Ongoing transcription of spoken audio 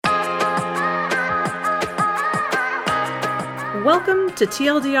Welcome to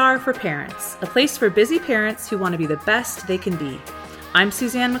TLDR for Parents, a place for busy parents who want to be the best they can be. I'm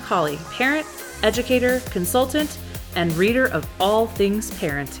Suzanne McCauley, parent, educator, consultant, and reader of all things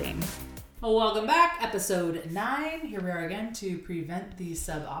parenting. Well, welcome back. Episode 9. Here we are again to prevent the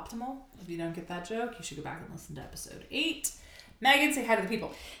suboptimal. If you don't get that joke, you should go back and listen to episode 8. Megan, say hi to the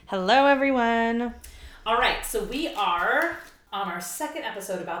people. Hello, everyone. All right, so we are on our second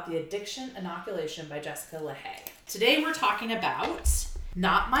episode about the addiction inoculation by Jessica LaHaye. Today we're talking about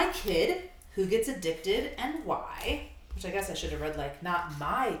Not My Kid, Who Gets Addicted and Why, which I guess I should have read like Not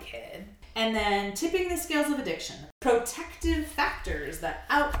My Kid. And then Tipping the Scales of Addiction, protective factors that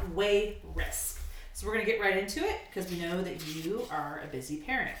outweigh risk. So we're going to get right into it because we know that you are a busy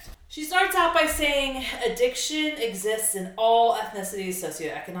parent. She starts out by saying addiction exists in all ethnicities,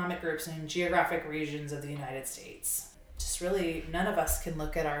 socioeconomic groups, and geographic regions of the United States. Just really, none of us can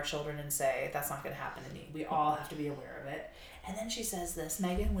look at our children and say, that's not going to happen to me. We all have to be aware of it. And then she says this,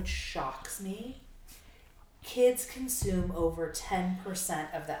 Megan, which shocks me. Kids consume over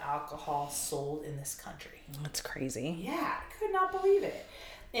 10% of the alcohol sold in this country. That's crazy. Yeah, I could not believe it.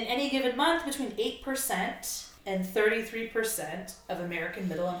 In any given month, between 8% and 33% of American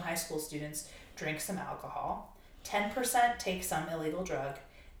middle and high school students drink some alcohol. 10% take some illegal drug.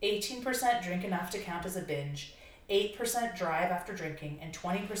 18% drink enough to count as a binge. 8% drive after drinking, and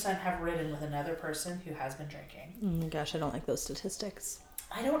 20% have ridden with another person who has been drinking. Oh my gosh, I don't like those statistics.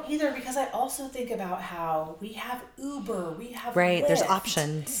 I don't either, because I also think about how we have Uber, we have Right, Lyft. There's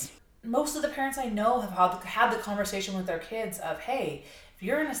options. Most of the parents I know have had the conversation with their kids of, hey, if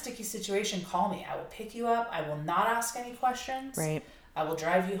you're in a sticky situation, call me. I will pick you up. I will not ask any questions. Right. I will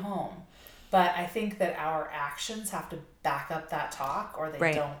drive you home. But I think that our actions have to back up that talk, or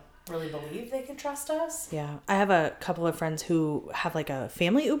they don't really believe they can trust us. Yeah. I have a couple of friends who have like a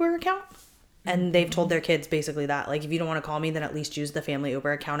family Uber account, and they've told their kids basically that, like, if you don't want to call me, then at least use the family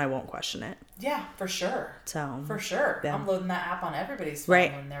Uber account. I won't question it. Yeah, for sure. So for sure. Yeah. I'm loading that app on everybody's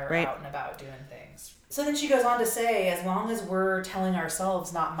phone when they're out and about doing things. So then she goes on to say, as long as we're telling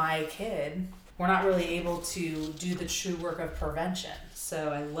ourselves, not my kid, we're not really able to do the true work of prevention. So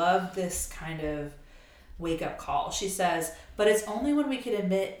I love this kind of wake-up call. She says, but it's only when we can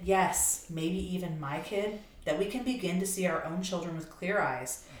admit, yes, maybe even my kid, that we can begin to see our own children with clear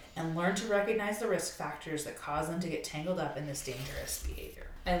eyes and learn to recognize the risk factors that cause them to get tangled up in this dangerous behavior.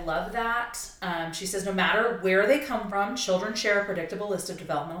 I love that. She says, no matter where they come from, children share a predictable list of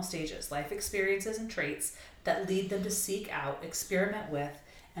developmental stages, life experiences, and traits that lead them to seek out, experiment with,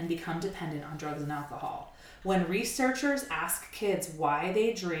 and become dependent on drugs and alcohol. When researchers ask kids why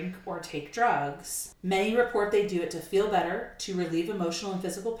they drink or take drugs, many report they do it to feel better, to relieve emotional and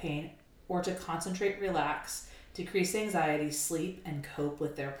physical pain, or to concentrate, relax, decrease anxiety, sleep, and cope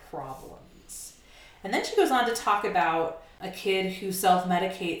with their problems. And then she goes on to talk about a kid who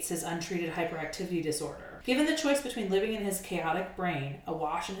self-medicates his untreated hyperactivity disorder. Given the choice between living in his chaotic brain,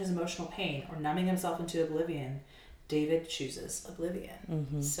 awash in his emotional pain, or numbing himself into oblivion, David chooses oblivion.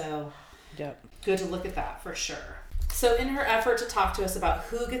 Mm-hmm. So good to look at that for sure. So in her effort to talk to us about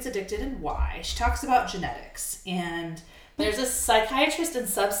who gets addicted and why, she talks about genetics. And there's a psychiatrist and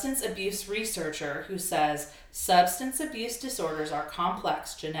substance abuse researcher who says substance abuse disorders are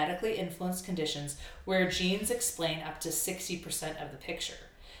complex, genetically influenced conditions where genes explain up to 60% of the picture.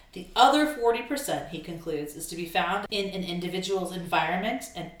 The other 40%, he concludes, is to be found in an individual's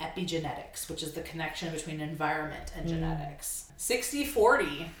environment and epigenetics, which is the connection between environment and genetics.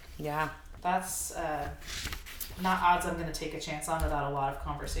 60-40. Yeah. That's not odds I'm going to take a chance on without a lot of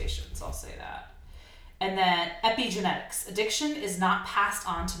conversations, I'll say that. And then epigenetics. Addiction is not passed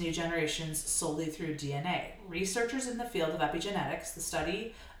on to new generations solely through DNA. Researchers in the field of epigenetics, the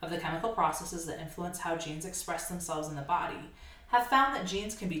study of the chemical processes that influence how genes express themselves in the body, have found that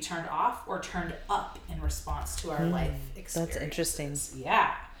genes can be turned off or turned up in response to our life experiences. That's interesting.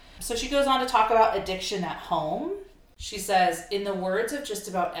 Yeah. So she goes on to talk about addiction at home. She says, in the words of just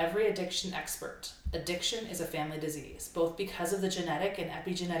about every addiction expert, addiction is a family disease, both because of the genetic and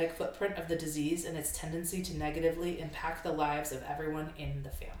epigenetic footprint of the disease and its tendency to negatively impact the lives of everyone in the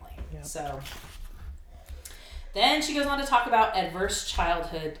family. Yep. So then she goes on to talk about adverse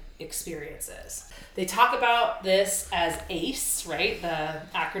childhood experiences. They talk about this as ACE, right? The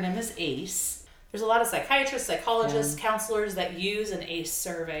acronym is ACE. There's a lot of psychiatrists, psychologists, counselors that use an ACE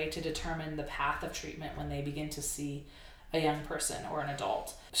survey to determine the path of treatment when they begin to see a young person or an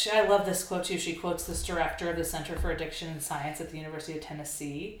adult. I love this quote too. She quotes this director of the Center for Addiction and Science at the University of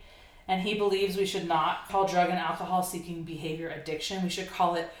Tennessee. And he believes we should not call drug and alcohol seeking behavior addiction. We should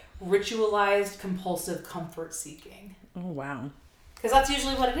call it ritualized compulsive comfort seeking. Oh, wow. Because that's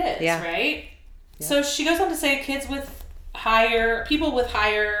usually what it is, right? Yeah. So she goes on to say kids with people with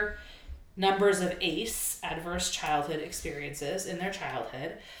higher numbers of ACE, adverse childhood experiences, in their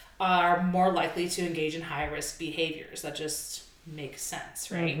childhood are more likely to engage in high-risk behaviors. That just makes sense,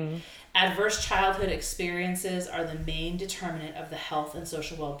 right? Mm-hmm. Adverse childhood experiences are the main determinant of the health and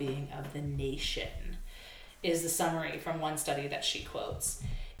social well-being of the nation, is the summary from one study that she quotes.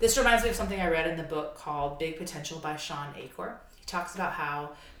 This reminds me of something I read in the book called Big Potential by Sean Acor. He talks about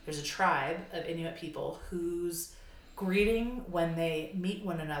how there's a tribe of Inuit people whose greeting when they meet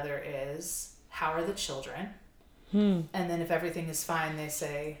one another is, "How are the children?" And then if everything is fine, they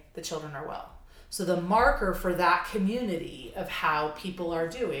say, "The children are well." So the marker for that community of how people are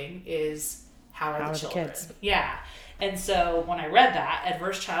doing is, how are the children? Kids? Yeah. And so when I read that,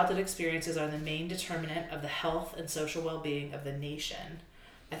 adverse childhood experiences are the main determinant of the health and social well-being of the nation,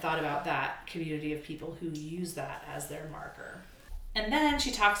 I thought about that community of people who use that as their marker. And then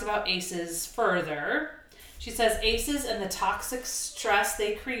she talks about ACEs further. She says ACEs and the toxic stress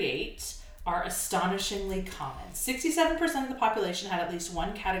they create are astonishingly common. 67% of the population had at least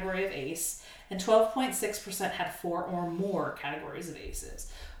one category of ACE, and 12.6% had 4 or more categories of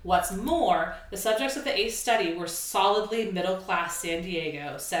ACEs. What's more, the subjects of the ACE study were solidly middle-class San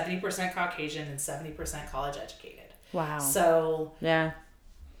Diego, 70% Caucasian and 70% college educated. Wow. So yeah,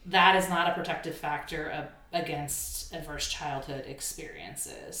 that is not a protective factor against adverse childhood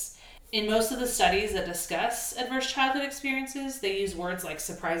experiences. In most of the studies that discuss adverse childhood experiences, they use words like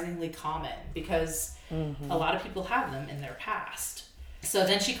surprisingly common because a lot of people have them in their past. So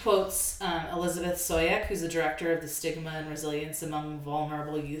then she quotes Elizabeth Soyak, who's the director of the Stigma and Resilience Among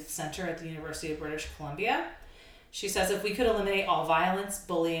Vulnerable Youth Center at the University of British Columbia. She says, if we could eliminate all violence,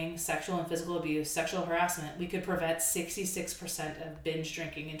 bullying, sexual and physical abuse, sexual harassment, we could prevent 66% of binge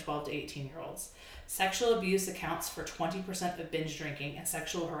drinking in 12 to 18-year-olds. Sexual abuse accounts for 20% of binge drinking and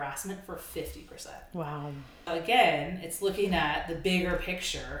sexual harassment for 50%. Wow. Again, it's looking at the bigger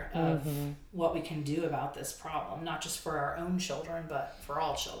picture of what we can do about this problem, not just for our own children, but for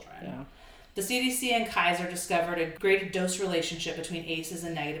all children. Yeah. The CDC and Kaiser discovered a graded dose relationship between ACEs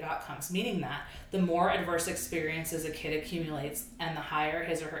and negative outcomes, meaning that the more adverse experiences a kid accumulates and the higher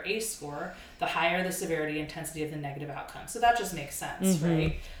his or her ACE score, the higher the severity and intensity of the negative outcome. So that just makes sense,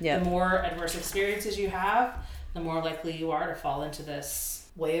 right? Yep. The more adverse experiences you have, the more likely you are to fall into this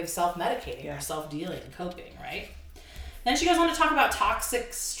way of self-medicating or self-dealing and coping, right? Then she goes on to talk about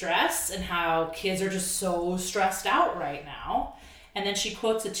toxic stress and how kids are just so stressed out right now. And then she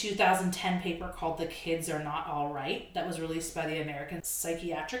quotes a 2010 paper called The Kids Are Not All Right that was released by the American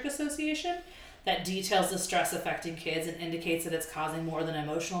Psychiatric Association that details the stress affecting kids and indicates that it's causing more than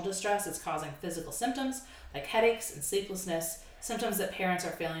emotional distress. It's causing physical symptoms like headaches and sleeplessness, symptoms that parents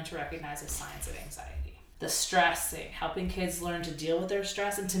are failing to recognize as signs of anxiety. The stress thing, helping kids learn to deal with their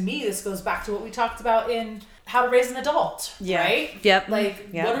stress. And to me, this goes back to what we talked about in How to Raise an Adult, right? Yep.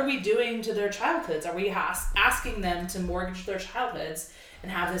 What are we doing to their childhoods? Are we asking them to mortgage their childhoods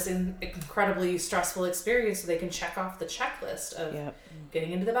and have this incredibly stressful experience so they can check off the checklist of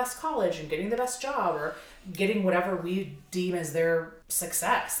getting into the best college and getting the best job or getting whatever we deem as their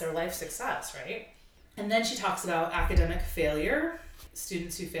success, their life success, right? And then she talks about academic failure.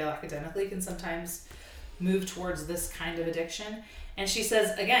 Students who fail academically can sometimes move towards this kind of addiction. And she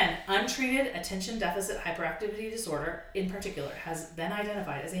says, again, untreated attention deficit hyperactivity disorder in particular has been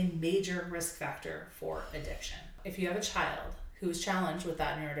identified as a major risk factor for addiction. If you have a child who is challenged with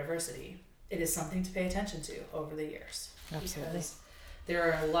that neurodiversity, it is something to pay attention to over the years. Absolutely. Because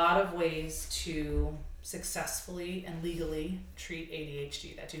there are a lot of ways to successfully and legally treat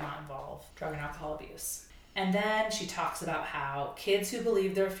ADHD that do not involve drug and alcohol abuse. And then she talks about how kids who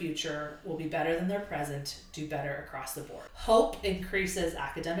believe their future will be better than their present do better across the board. Hope increases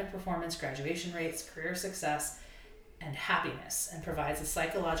academic performance, graduation rates, career success, and happiness, and provides a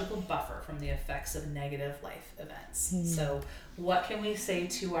psychological buffer from the effects of negative life events. So what can we say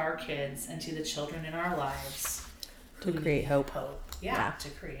to our kids and to the children in our lives to create hope? Yeah, to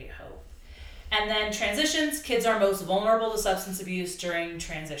create hope. And then transitions. Kids are most vulnerable to substance abuse during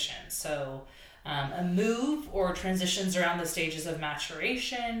transition. So a move or transitions around the stages of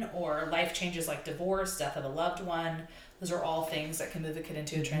maturation or life changes like divorce, death of a loved one. Those are all things that can move a kid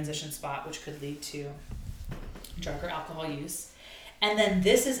into a transition spot, which could lead to drug or alcohol use. And then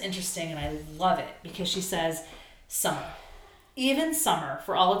this is interesting and I love it because she says, summer. Even summer,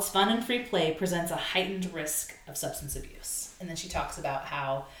 for all its fun and free play, presents a heightened risk of substance abuse. And then she talks about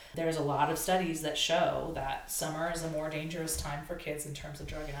how there's a lot of studies that show that summer is a more dangerous time for kids in terms of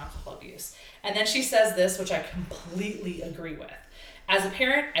drug and alcohol abuse. And then she says this, which I completely agree with. As a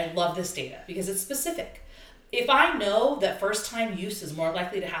parent, I love this data because it's specific. If I know that first-time use is more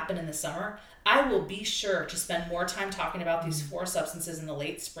likely to happen in the summer, I will be sure to spend more time talking about these 4 substances in the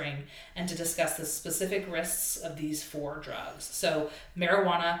late spring and to discuss the specific risks of these 4 drugs. So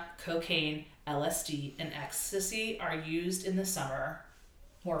marijuana, cocaine, LSD, and ecstasy are used in the summer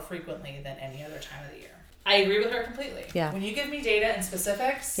more frequently than any other time of the year. I agree with her completely. Yeah. When you give me data and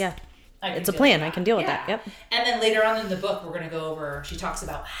specifics, it's a plan. I can deal with that. Yep. And then later on in the book, we're going to go over, she talks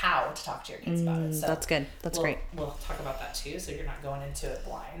about how to talk to your kids about it. So that's good. That's great. We'll talk about that too, so you're not going into it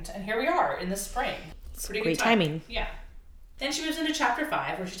blind. And here we are in the spring. It's pretty great timing. Yeah. Then she moves into chapter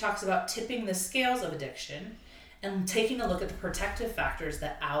 5, where she talks about tipping the scales of addiction and taking a look at the protective factors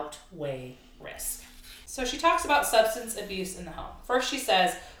that outweigh risk. So she talks about substance abuse in the home. First, she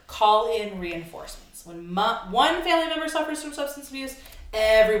says, call in reinforcements. When one family member suffers from substance abuse,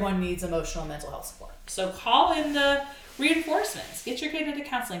 everyone needs emotional and mental health support. So call in the reinforcements. Get your kid into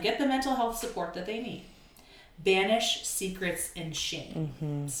counseling. Get the mental health support that they need. Banish secrets and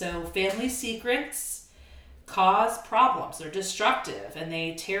shame. So family secrets cause problems. They're destructive and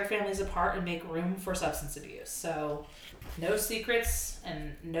they tear families apart and make room for substance abuse. So no secrets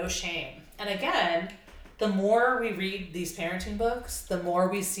and no shame. And again, the more we read these parenting books, the more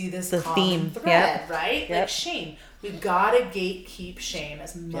we see this common thread, right? Like shame. We've got to gatekeep shame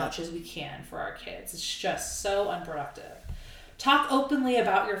as much as we can for our kids. It's just so unproductive. Talk openly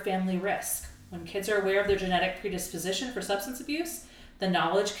about your family risk. When kids are aware of their genetic predisposition for substance abuse, the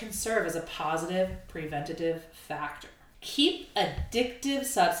knowledge can serve as a positive preventative factor. Keep addictive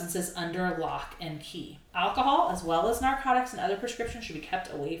substances under lock and key. Alcohol, as well as narcotics and other prescriptions, should be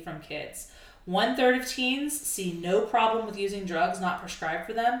kept away from kids. 1/3 of teens see no problem with using drugs not prescribed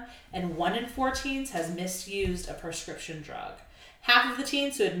for them, and 1 in 4 teens has misused a prescription drug. Half of the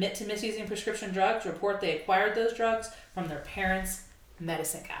teens who admit to misusing prescription drugs report they acquired those drugs from their parents'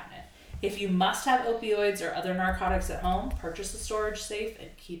 medicine cabinet. If you must have opioids or other narcotics at home, purchase a storage safe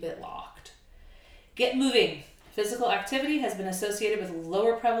and keep it locked. Get moving. Physical activity has been associated with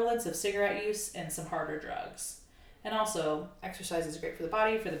lower prevalence of cigarette use and some harder drugs. And also, exercise is great for the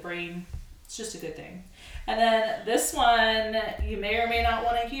body, for the brain. It's just a good thing. And then this one, you may or may not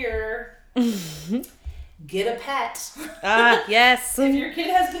want to hear. Get a pet. Yes. If your kid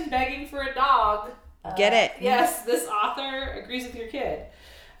has been begging for a dog. Get it. Yes, this author agrees with your kid.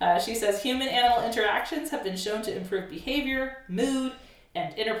 She says, human-animal interactions have been shown to improve behavior, mood,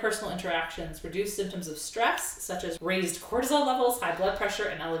 and interpersonal interactions, reduce symptoms of stress, such as raised cortisol levels, high blood pressure,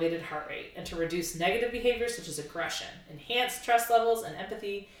 and elevated heart rate, and to reduce negative behaviors such as aggression, enhance stress levels and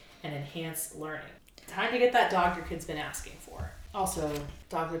empathy, and enhance learning. Time to get that dog your kid's been asking for. Also,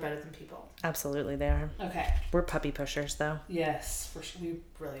 dogs are better than people. Absolutely, they are. Okay. We're puppy pushers, though. Yes, for sure. We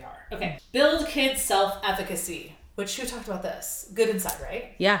really are. Okay. Build kids' self-efficacy, which who talked about this? Good inside,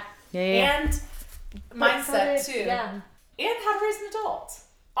 right? Yeah. And mindset, too. Yeah. And how to raise an adult.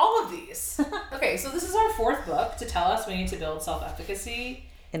 All of these. Okay, so this is our 4th book to tell us we need to build self-efficacy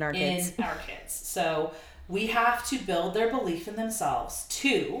in our kids. So we have to build their belief in themselves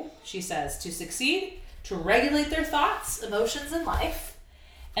to, she says, to succeed, to regulate their thoughts, emotions, and life,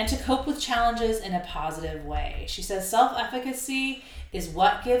 and to cope with challenges in a positive way. She says self-efficacy is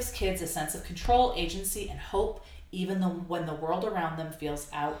what gives kids a sense of control, agency, and hope, even when the world around them feels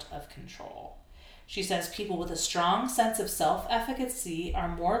out of control. She says people with a strong sense of self-efficacy are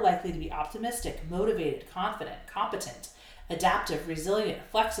more likely to be optimistic, motivated, confident, competent, adaptive, resilient,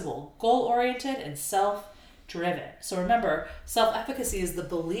 flexible, goal-oriented, and self-driven. So remember, self-efficacy is the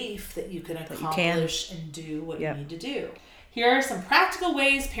belief that you can accomplish and do what you need to do. Here are some practical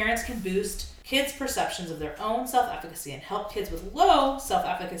ways parents can boost kids' perceptions of their own self-efficacy and help kids with low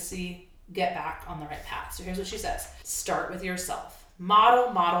self-efficacy get back on the right path. So here's what she says. Start with yourself.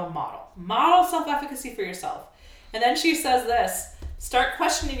 Model, model, model. Model self-efficacy for yourself. And then she says this. Start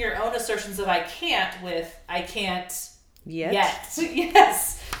questioning your own assertions of I can't with I can't yet.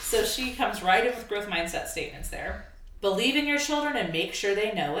 Yes. So she comes right in with growth mindset statements there. Believe in your children and make sure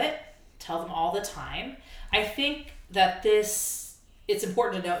they know it. Tell them all the time. I think that it's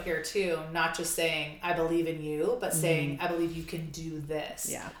important to note here too, not just saying, I believe in you, but saying, I believe you can do this.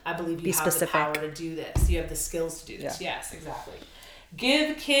 Yeah. I believe you have the power to do this. You have the skills to do this. Yeah. Yes, exactly.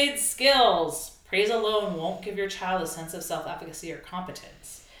 Give kids skills. Praise alone won't give your child a sense of self-efficacy or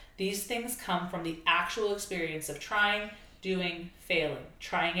competence. These things come from the actual experience of trying, doing, failing,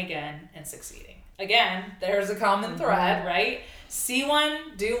 trying again, and succeeding. Again, there's a common thread, right? See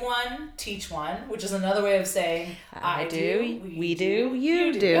one, do one, teach one, which is another way of saying I do, we do,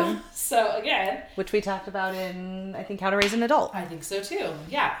 you do. So again, which we talked about in, I think, How to Raise an Adult. I think so too.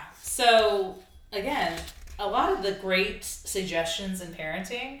 Yeah. So again, a lot of the great suggestions in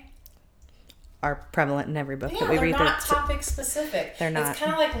parenting are prevalent in every book that we read. They're not topic specific. They're not. It's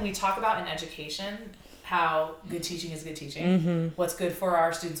kind of like when we talk about in education how good teaching is good teaching. What's good for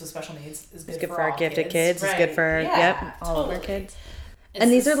our students with special needs is good for our gifted kids. It's good for all of our kids. And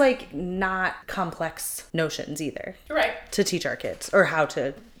these are like not complex notions either. Right. To teach our kids or how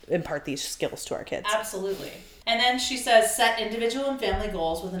to impart these skills to our kids. Absolutely. And then she says, set individual and family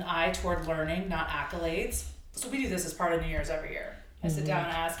goals with an eye toward learning, not accolades. So we do this as part of New Year's every year. I sit down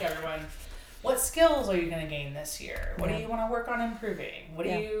and ask everyone, what skills are you going to gain this year? What do you want to work on improving? What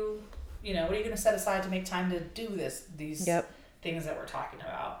do you what are you going to set aside to make time to do these things that we're talking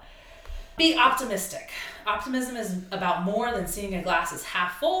about? Be optimistic. Optimism is about more than seeing a glass as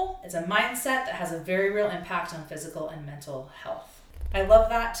half full. It's a mindset that has a very real impact on physical and mental health. I love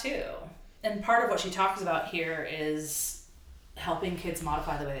that too. And part of what she talks about here is helping kids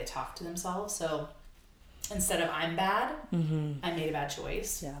modify the way they talk to themselves. So instead of I'm bad, I made a bad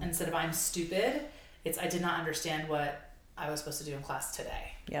choice. Yeah. Instead of I'm stupid, it's I did not understand what I was supposed to do in class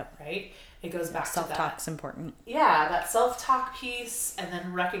today. Yep. Right? It goes back to that. Self-talk's important. Yeah, that self-talk piece, and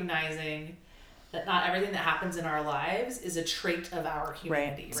then recognizing that not everything that happens in our lives is a trait of our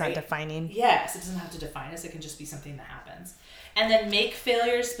humanity. It's not defining. Yes, it doesn't have to define us. It can just be something that happens. And then make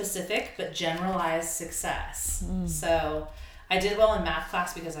failure specific, but generalize success. So I did well in math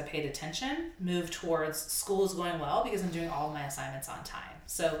class because I paid attention. Move towards school is going well because I'm doing all of my assignments on time.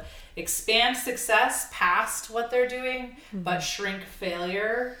 So expand success past what they're doing, but shrink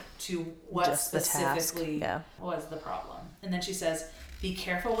failure to what just specifically was the problem. And then she says, be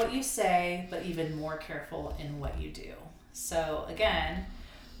careful what you say, but even more careful in what you do. So again,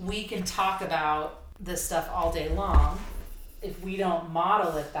 we can talk about this stuff all day long. If we don't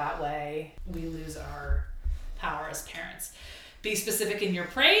model it that way, we lose our power as parents. Be specific in your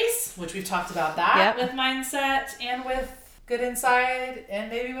praise, which we've talked about that with mindset and with good inside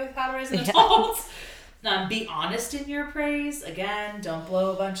and maybe with how to raise an adult. Be honest in your praise. Again, don't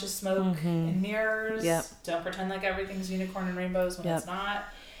blow a bunch of smoke in mirrors. Don't pretend like everything's unicorn and rainbows when it's not.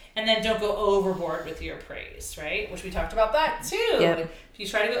 And then don't go overboard with your praise, right? Which we talked about that too. If you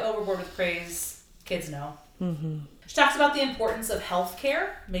try to go overboard with praise, kids know. She talks about the importance of health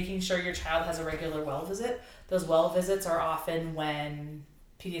care, making sure your child has a regular well visit. Those well visits are often when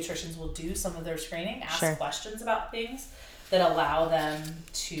pediatricians will do some of their screening, ask questions about things that allow them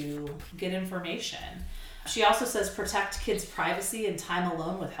to get information. She also says protect kids' privacy and time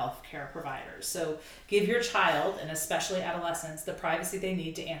alone with healthcare providers. So give your child, and especially adolescents, the privacy they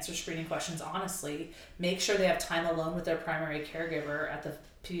need to answer screening questions honestly. Make sure they have time alone with their primary caregiver at the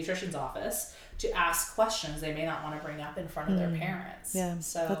pediatrician's office to ask questions they may not want to bring up in front of their parents. Yeah,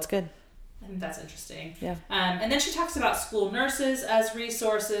 so that's good. I think that's interesting. Yeah. And then she talks about school nurses as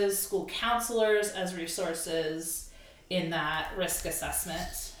resources, school counselors as resources in that risk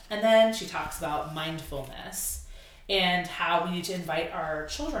assessment. And then she talks about mindfulness and how we need to invite our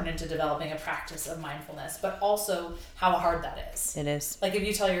children into developing a practice of mindfulness, but also how hard that is. It is. Like if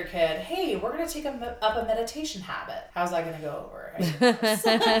you tell your kid, hey, we're going to take up a meditation habit. How's that going to go over? We're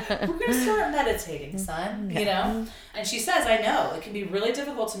going to start meditating, son, you know? And she says, I know, it can be really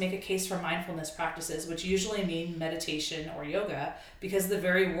difficult to make a case for mindfulness practices, which usually mean meditation or yoga, because the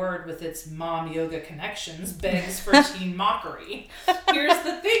very word with its mom yoga connections begs for teen mockery. Here's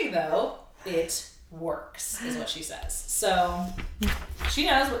the thing, though. It works, is what she says. So she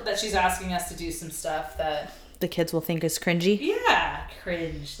knows that she's asking us to do some stuff that the kids will think is cringy. Yeah,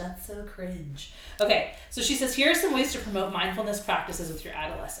 cringe. That's so cringe. Okay, so she says, here are some ways to promote mindfulness practices with your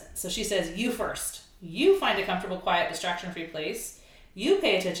adolescents. So she says, you first. You find a comfortable, quiet, distraction-free place. You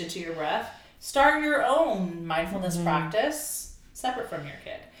pay attention to your breath. Start your own mindfulness practice separate from your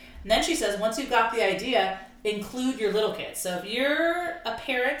kid. And then she says, once you've got the idea, include your little kids. So if you're a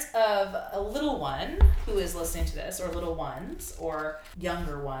parent of a little one who is listening to this, or little ones, or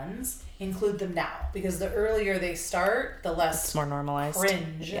younger ones, include them now. Because the earlier they start, the less it's more normalized.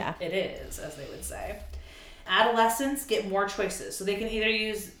 Cringe it is, as they would say. Adolescents get more choices. So they can either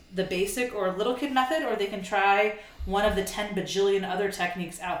use the basic or little kid method, or they can try one of the 10 bajillion other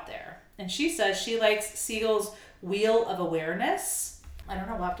techniques out there. And she says she likes Siegel's Wheel of Awareness. I don't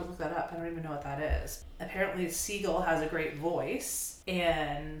know, we'll have to look that up. I don't even know what that is. Apparently Siegel has a great voice,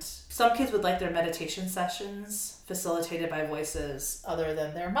 and some kids would like their meditation sessions facilitated by voices other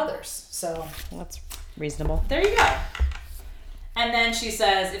than their mothers. So that's reasonable. There you go. And then she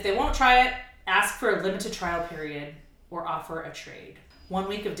says, if they won't try it, ask for a limited trial period or offer a trade. 1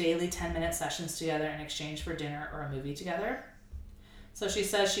 week of daily 10-minute sessions together in exchange for dinner or a movie together. So she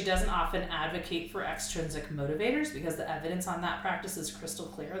says she doesn't often advocate for extrinsic motivators because the evidence on that practice is crystal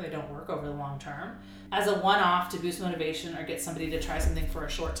clear. They don't work over the long term. As a one-off to boost motivation or get somebody to try something for a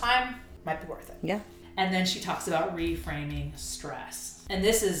short time, might be worth it. Yeah. And then she talks about reframing stress. And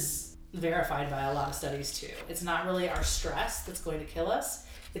this is verified by a lot of studies too. It's not really our stress that's going to kill us.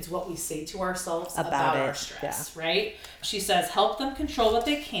 It's what we say to ourselves about our stress, right? She says, help them control what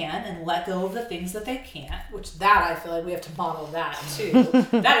they can and let go of the things that they can't, which that I feel like we have to model that too.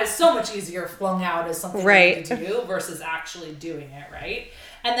 That is so much easier flung out as something right. to do versus actually doing it, right?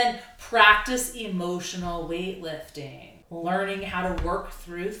 And then practice emotional weightlifting, learning how to work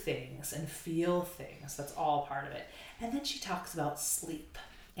through things and feel things. That's all part of it. And then she talks about sleep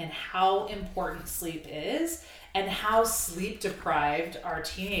and how important sleep is and how sleep deprived our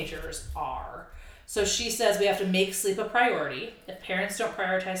teenagers are. So she says we have to make sleep a priority. If parents don't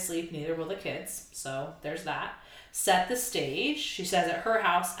prioritize sleep, neither will the kids. So there's that. Set the stage. She says at her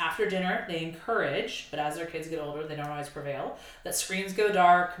house, after dinner, they encourage, but as their kids get older, they don't always prevail, that screens go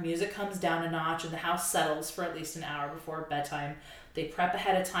dark, music comes down a notch, and the house settles for at least an hour before bedtime. They prep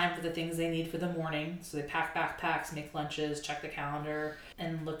ahead of time for the things they need for the morning. So they pack backpacks, make lunches, check the calendar,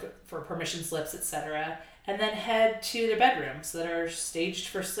 and look for permission slips, etc. And then head to their bedrooms that are staged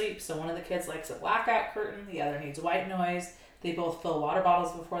for sleep. So one of the kids likes a blackout curtain, the other needs white noise. They both fill water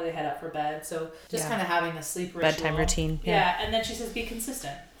bottles before they head up for bed. So just kind of having a sleep ritual. Bedtime routine. Yeah. And then she says be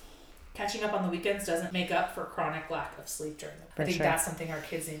consistent. Catching up on the weekends doesn't make up for chronic lack of sleep during the week. I think that's something our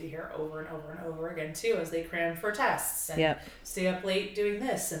kids need to hear over and over and over again too, as they cram for tests and stay up late doing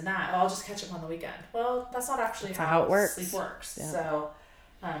this and that. I'll just catch up on the weekend. Well, that's not actually how it works. Sleep works. Yeah. So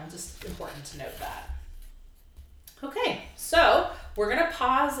just important to note that. Okay, so we're going to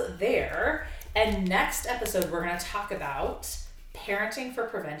pause there. And next episode, we're going to talk about parenting for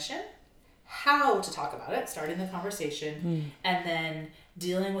prevention, how to talk about it, starting the conversation, and then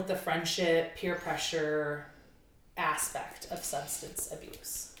dealing with the friendship, peer pressure aspect of substance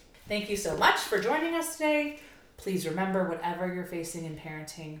abuse. Thank you so much for joining us today. Please remember, whatever you're facing in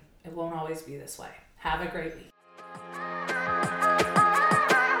parenting, it won't always be this way. Have a great week.